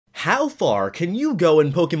How far can you go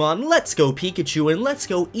in Pokemon Let's Go Pikachu and Let's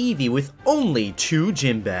Go Eevee with only 2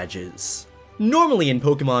 gym badges? Normally in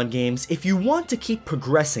Pokemon games, if you want to keep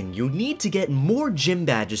progressing, you need to get more gym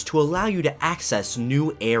badges to allow you to access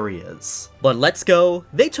new areas. But Let's Go,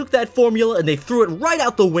 they took that formula and they threw it right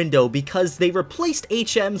out the window because they replaced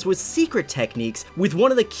HMs with secret techniques, with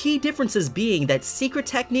one of the key differences being that secret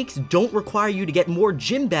techniques don't require you to get more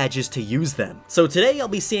gym badges to use them. So today I'll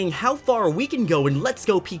be seeing how far we can go in Let's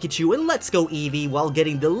Go Pikachu and Let's Go Eevee while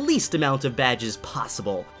getting the least amount of badges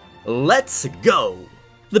possible. Let's go!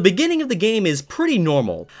 The beginning of the game is pretty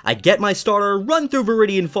normal. I get my starter, run through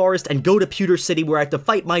Viridian Forest, and go to Pewter City where I have to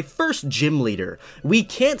fight my first gym leader. We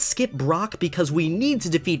can't skip Brock because we need to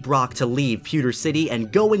defeat Brock to leave Pewter City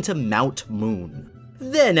and go into Mount Moon.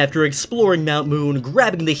 Then, after exploring Mount Moon,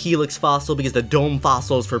 grabbing the Helix fossil because the dome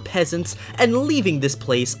fossil is for peasants, and leaving this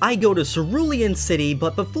place, I go to Cerulean City,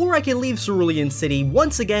 but before I can leave Cerulean City,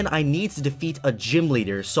 once again I need to defeat a gym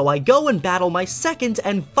leader, so I go and battle my second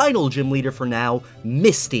and final gym leader for now,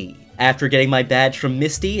 Misty. After getting my badge from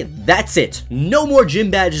Misty, that's it! No more gym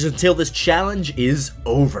badges until this challenge is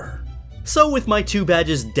over. So with my 2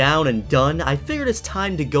 badges down and done, I figured it's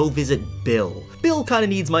time to go visit Bill. Bill kinda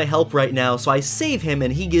needs my help right now, so I save him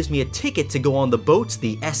and he gives me a ticket to go on the boat,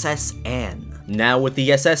 the SS Anne. Now with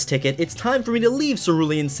the SS ticket, it's time for me to leave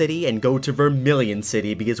Cerulean City and go to Vermilion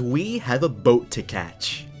City because we have a boat to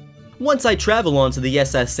catch. Once I travel onto the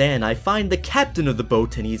SS Anne, I find the captain of the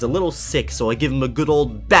boat and he's a little sick, so I give him a good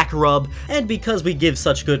old back rub, and because we give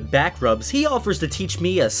such good back rubs, he offers to teach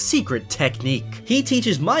me a secret technique. He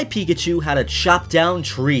teaches my Pikachu how to chop down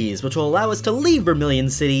trees, which will allow us to leave Vermilion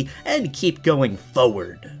City and keep going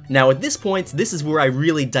forward. Now at this point, this is where I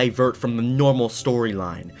really divert from the normal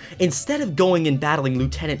storyline. Instead of going and battling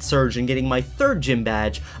Lieutenant Surge and getting my 3rd gym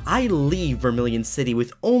badge, I leave Vermilion City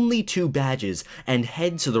with only 2 badges and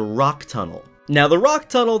head to the Rock Tunnel. Now the Rock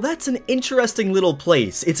Tunnel, that's an interesting little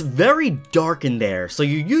place. It's very dark in there, so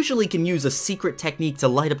you usually can use a secret technique to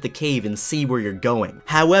light up the cave and see where you're going.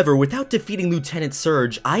 However, without defeating Lieutenant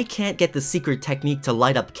Surge, I can't get the secret technique to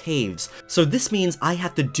light up caves, so this means I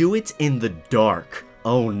have to do it in the dark.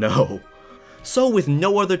 Oh no. So with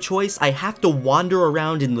no other choice, I have to wander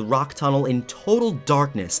around in the Rock Tunnel in total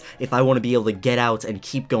darkness if I want to be able to get out and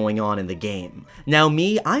keep going on in the game. Now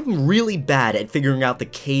me, I'm really bad at figuring out the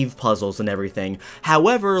cave puzzles and everything.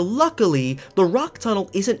 However, luckily, the Rock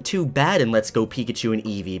Tunnel isn't too bad in Let's Go Pikachu and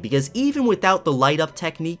Eevee, because even without the light up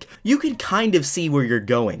technique, you can kind of see where you're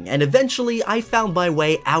going, and eventually I found my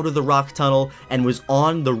way out of the Rock Tunnel and was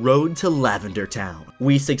on the road to Lavender Town.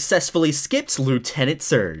 We successfully skipped Lieutenant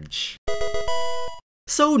Surge.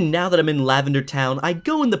 So now that I'm in Lavender Town, I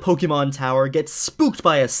go in the Pokemon Tower, get spooked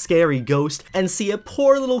by a scary ghost, and see a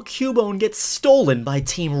poor little Cubone get stolen by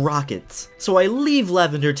Team Rocket. So I leave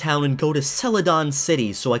Lavender Town and go to Celadon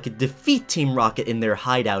City so I could defeat Team Rocket in their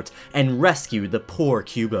hideout and rescue the poor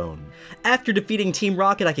Cubone. After defeating Team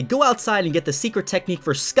Rocket, I could go outside and get the secret technique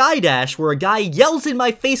for Skydash, where a guy yells in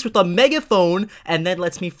my face with a megaphone and then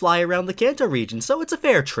lets me fly around the Kanto region, so it's a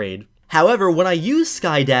fair trade. However, when I use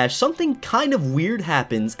Skydash, something kind of weird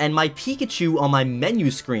happens and my Pikachu on my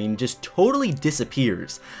menu screen just totally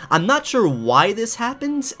disappears. I'm not sure why this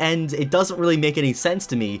happens, and it doesn't really make any sense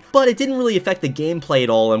to me, but it didn't really affect the gameplay at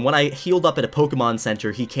all, and when I healed up at a Pokemon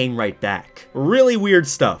Center, he came right back. Really weird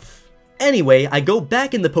stuff. Anyway, I go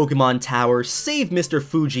back in the Pokemon Tower, save Mr.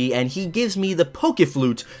 Fuji, and he gives me the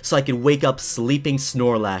Pokeflute so I can wake up sleeping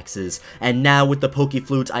Snorlaxes. And now with the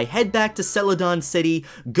Pokeflute, I head back to Celadon City,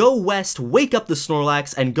 go west, wake up the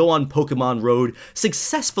Snorlax, and go on Pokemon Road,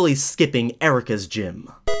 successfully skipping Erica's gym.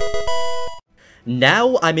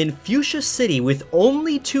 Now I'm in Fuchsia City with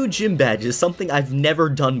only 2 gym badges, something I've never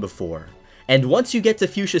done before. And once you get to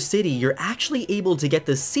Fuchsia City, you're actually able to get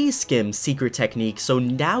the Sea Skim secret technique, so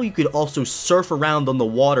now you could also surf around on the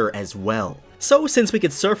water as well. So since we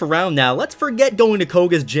could surf around now, let's forget going to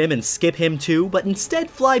Koga's gym and skip him too, but instead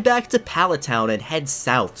fly back to Pallet Town and head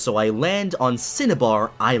south, so I land on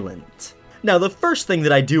Cinnabar Island. Now the first thing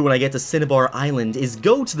that I do when I get to Cinnabar Island is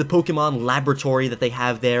go to the Pokemon laboratory that they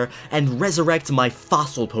have there and resurrect my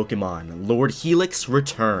fossil Pokemon. Lord Helix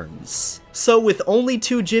returns. So with only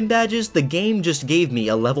 2 gym badges, the game just gave me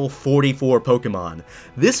a level 44 Pokemon.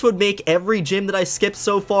 This would make every gym that I skipped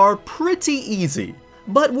so far pretty easy.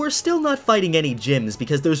 But we're still not fighting any gyms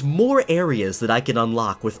because there's more areas that I can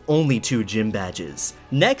unlock with only 2 gym badges.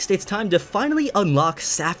 Next, it's time to finally unlock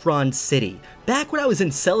Saffron City. Back when I was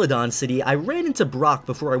in Celadon City, I ran into Brock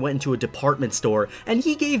before I went into a department store, and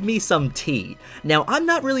he gave me some tea. Now, I'm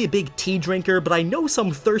not really a big tea drinker, but I know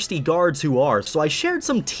some thirsty guards who are, so I shared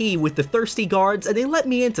some tea with the thirsty guards, and they let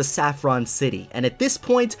me into Saffron City. And at this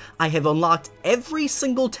point, I have unlocked every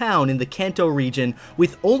single town in the Kanto region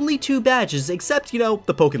with only 2 badges, except, you know,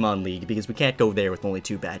 the Pokemon League, because we can't go there with only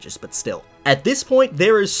 2 badges, but still. At this point,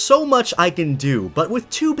 there is so much I can do, but with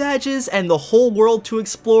 2 badges and the whole world to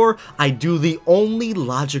explore, I do the only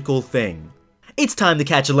logical thing. It's time to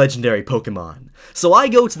catch a legendary Pokemon. So I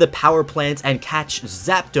go to the power plant and catch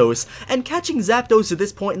Zapdos, and catching Zapdos at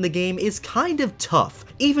this point in the game is kind of tough.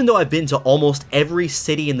 Even though I've been to almost every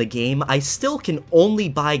city in the game, I still can only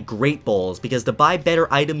buy Great Balls, because to buy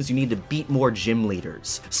better items you need to beat more gym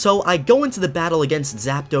leaders. So I go into the battle against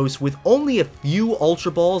Zapdos with only a few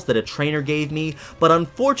Ultra Balls that a trainer gave me, but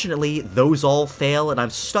unfortunately those all fail and I'm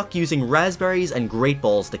stuck using Raspberries and Great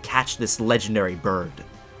Balls to catch this legendary bird.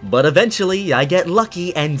 But eventually, I get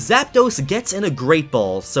lucky and Zapdos gets in a Great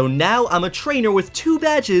Ball, so now I'm a trainer with 2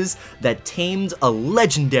 badges that tamed a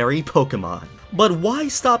legendary Pokemon. But why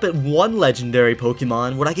stop at 1 legendary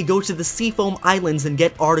Pokemon when I could go to the Seafoam Islands and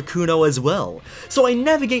get Articuno as well? So I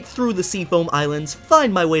navigate through the Seafoam Islands,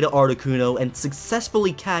 find my way to Articuno, and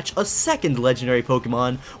successfully catch a 2nd legendary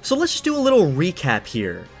Pokemon. So let's just do a little recap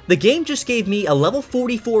here. The game just gave me a level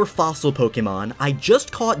 44 fossil Pokemon, I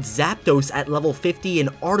just caught Zapdos at level 50 and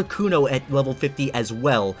Articuno at level 50 as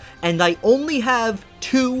well, and I only have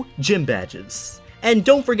 2 gym badges. And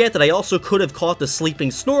don't forget that I also could have caught the sleeping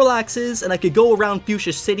Snorlaxes, and I could go around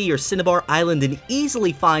Fuchsia City or Cinnabar Island and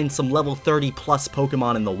easily find some level 30 plus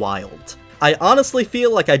Pokemon in the wild. I honestly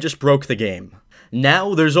feel like I just broke the game.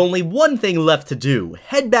 Now, there's only one thing left to do,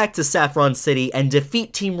 head back to Saffron City and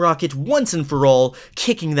defeat Team Rocket once and for all,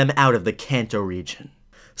 kicking them out of the Kanto region.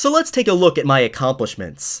 So let's take a look at my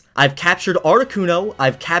accomplishments. I've captured Articuno,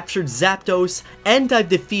 I've captured Zapdos, and I've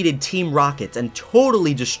defeated Team Rocket and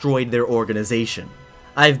totally destroyed their organization.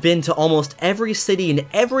 I've been to almost every city and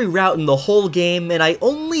every route in the whole game, and I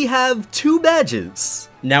only have 2 badges.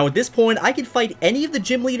 Now at this point, I could fight any of the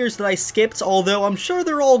gym leaders that I skipped, although I'm sure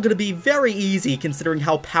they're all gonna be very easy considering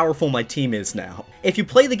how powerful my team is now. If you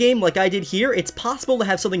play the game like I did here, it's possible to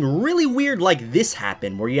have something really weird like this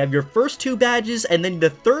happen, where you have your first 2 badges, and then the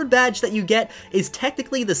 3rd badge that you get is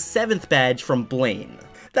technically the 7th badge from Blaine.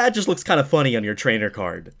 That just looks kind of funny on your trainer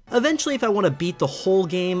card. Eventually, if I want to beat the whole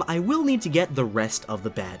game, I will need to get the rest of the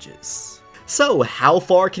badges. So, how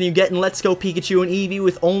far can you get in Let's Go Pikachu and Eevee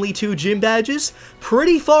with only 2 gym badges?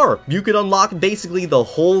 Pretty far! You could unlock basically the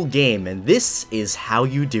whole game, and this is how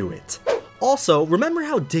you do it. Also, remember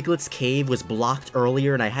how Diglett's cave was blocked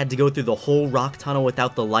earlier and I had to go through the whole rock tunnel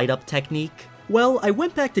without the light up technique? Well, I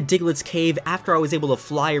went back to Diglett's cave after I was able to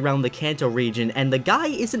fly around the Kanto region, and the guy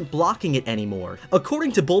isn't blocking it anymore.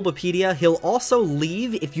 According to Bulbapedia, he'll also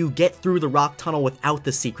leave if you get through the rock tunnel without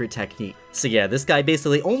the secret technique. So yeah, this guy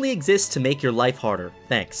basically only exists to make your life harder.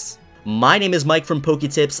 Thanks. My name is Mike from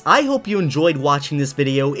PokeTips. I hope you enjoyed watching this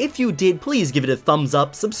video. If you did, please give it a thumbs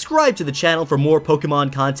up, subscribe to the channel for more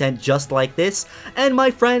Pokemon content just like this, and my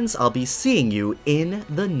friends, I'll be seeing you in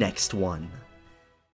the next one.